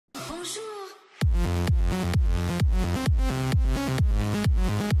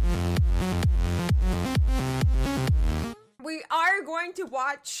going to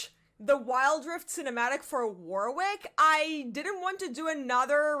watch the wildrift cinematic for Warwick. I didn't want to do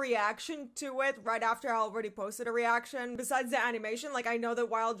another reaction to it right after I already posted a reaction. Besides the animation, like, I know that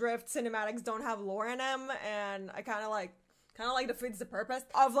wildrift cinematics don't have lore in them, and I kind of like defeats the purpose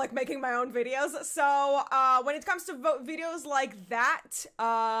of like making my own videos. So when it comes to videos like that,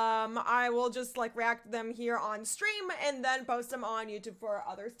 I will just like react to them here on stream and then post them on YouTube for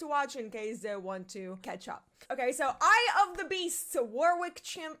others to watch in case they want to catch up. Okay, so 𝗨𝗪𝘗 Warwick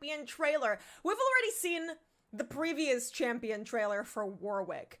champion trailer. We've already seen the previous champion trailer for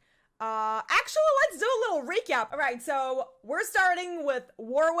Warwick. Actually, let's do a little recap. All right, so we're starting with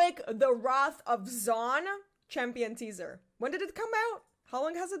Warwick, the Wrath of 𝗳𝗀𝘀😀 champion teaser. When did it come out? How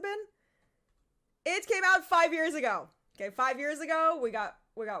long has it been? It came out 5 years ago. Okay, 5 years ago, we got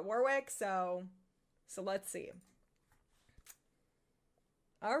Warwick, so let's see.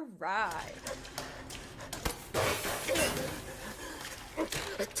 All right.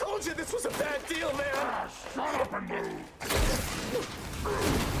 I told you this was a bad deal, man! Shut up and move!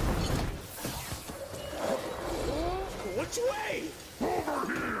 Which way?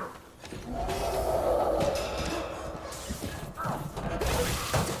 Over here!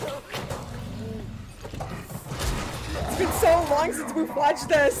 It's been so long since we've watched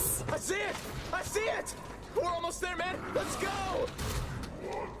this. I see it! I see it! We're almost there, man! Let's go!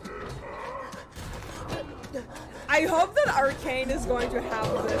 I hope that 𝗓𝗀𝘀 is going to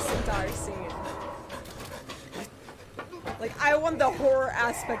have this entire scene. Like, I want the horror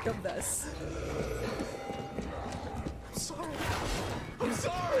aspect of this. I'm sorry. I'm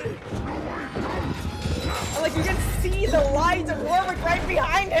sorry! And, like, you can see the light of Warwick right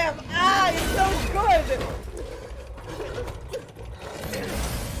behind him. Ah, it's so good.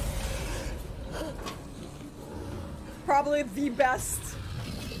 Probably the best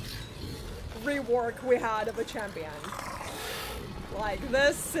rework we had of a champion. Like,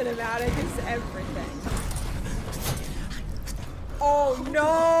 this cinematic is everything. Oh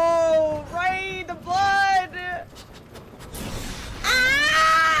no! Right, the blood!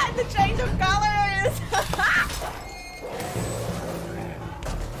 Ah! The change of colors!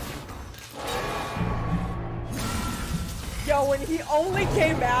 Yo, when he only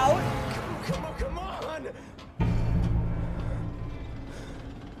came out. Come on, come on!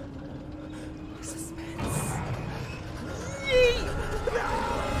 Suspense. Yeet.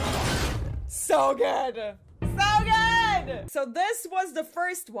 So good! So good! So this was the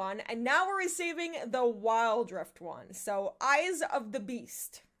first one, and now we're receiving the wildrift one. So,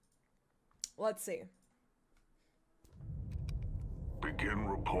 𝗨𝗪𝘗𝙗. Let's see. Begin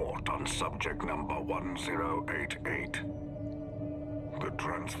report on subject number 1088. The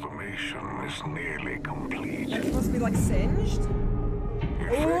transformation is nearly complete. It's supposed to be like singed?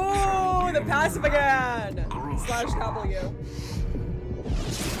 Ooh, the passive again! /W.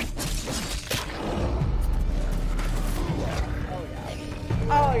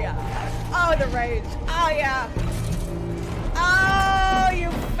 Oh yeah. Oh, the rage. Oh yeah. Oh, you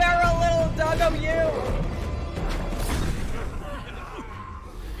feral little doggo, you.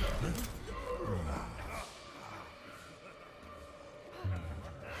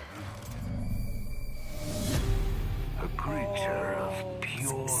 A creature of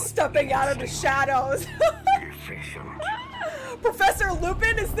pure Stepping out of the shadows. efficient. Professor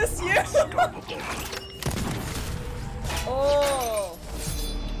Lupin, is this you? Oh.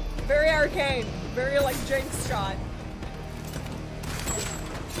 Very arcane. Very like Jinx shot.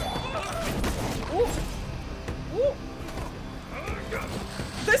 Ooh. Ooh.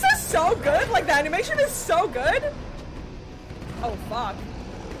 This is so good. Like, the animation is so good. Oh, fuck.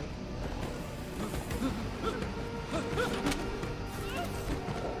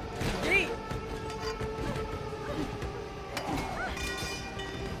 Yeet.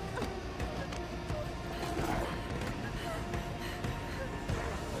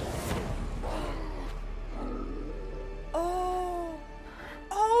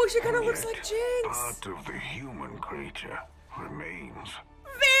 Oh, she kind of looks like Jinx. Part of the human creature remains.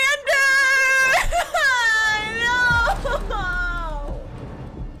 Vander! No!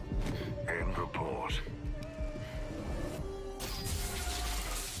 End report.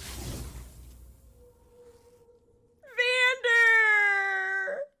 Vander!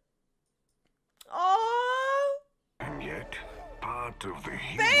 Oh, And yet, part of the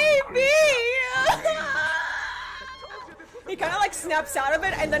human baby! creature. He kind of like snaps out of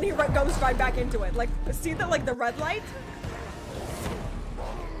it and then he goes right back into it. Like, see the like the red light?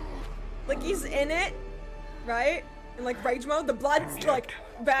 Like, he's in it, right? In like rage mode, the blood like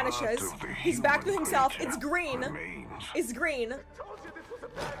vanishes. He's back to himself. It's green. It's green.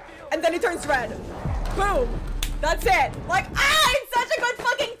 And then he turns red. Boom. That's it. Like, ah, it's such such a good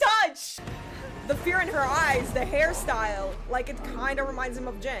fucking touch! The fear in her eyes, the hairstyle, like it kind of reminds him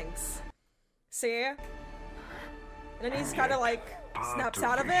of Jinx. See? And then he's kind of like snaps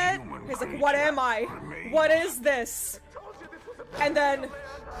out of it. He's like, what am I? What is this? And then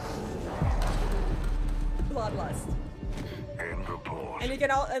bloodlust. And you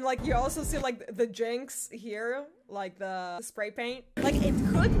can you also see like the Jinx here, like the spray paint. Like it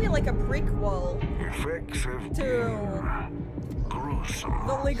could be like a prequel to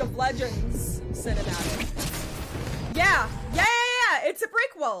the League of Legends cinematic. Yeah, it's a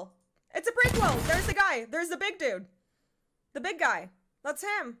prequel. It's a prequel. There's the guy. There's the big dude. The big guy. That's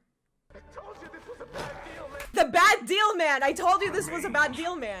him. I told you this was a bad deal, man. The bad deal man. I told you this was a bad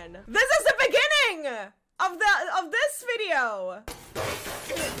deal, man. This is the beginning of this video.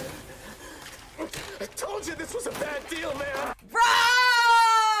 I told you this was a bad deal, man. Bro!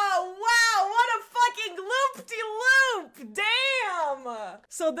 Wow, what a fucking loop-de-loop! Damn!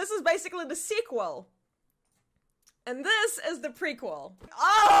 So this is basically the sequel. And this is the prequel.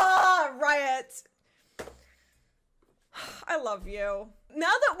 Ah, Riot! I love you.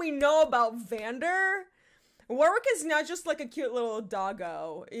 Now that we know about Vander, Warwick is not just like a cute little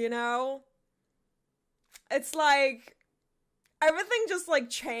doggo, you know? It's like everything just like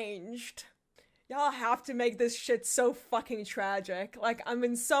changed. Y'all have to make this shit so fucking tragic. Like, I'm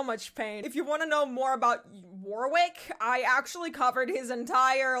in so much pain. If you want to know more about Warwick, I actually covered his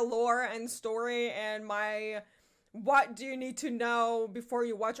entire lore and story in my what do you need to know before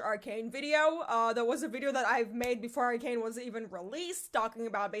you watch Arcane video. There was a video that I've made before Arcane was even released, talking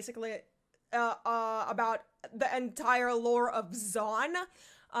about basically about the entire lore of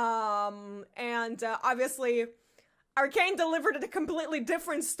𝗀𝗏. Obviously Arcane delivered a completely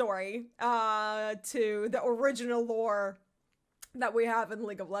different story to the original lore that we have in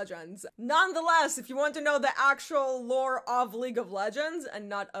League of Legends. Nonetheless, if you want to know the actual lore of League of Legends and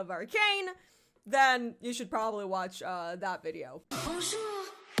not of Arcane, then you should probably watch that video. Bonjour.